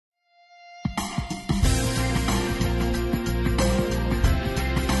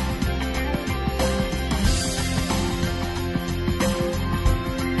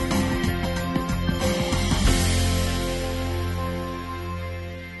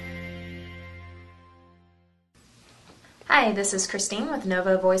Hi, this is Christine with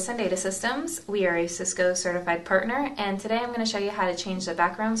Nova Voice and Data Systems. We are a Cisco certified partner, and today I'm going to show you how to change the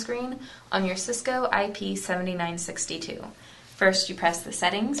background screen on your Cisco IP7962. First, you press the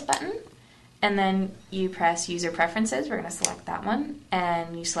Settings button, and then you press User Preferences. We're going to select that one,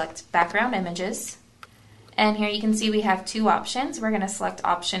 and you select Background Images. And here you can see we have two options. We're going to select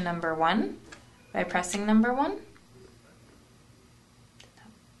option number 1 by pressing number 1,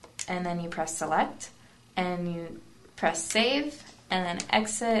 and then you press Select, and you press Save, and then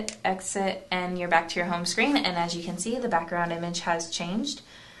Exit, and you're back to your home screen. And as you can see, the background image has changed.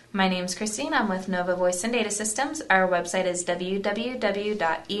 My name is Christine. I'm with Nova Voice and Data Systems. Our website is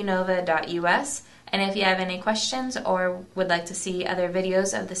www.enova.us. And if you have any questions or would like to see other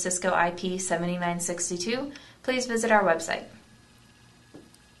videos of the Cisco IP7962, please visit our website.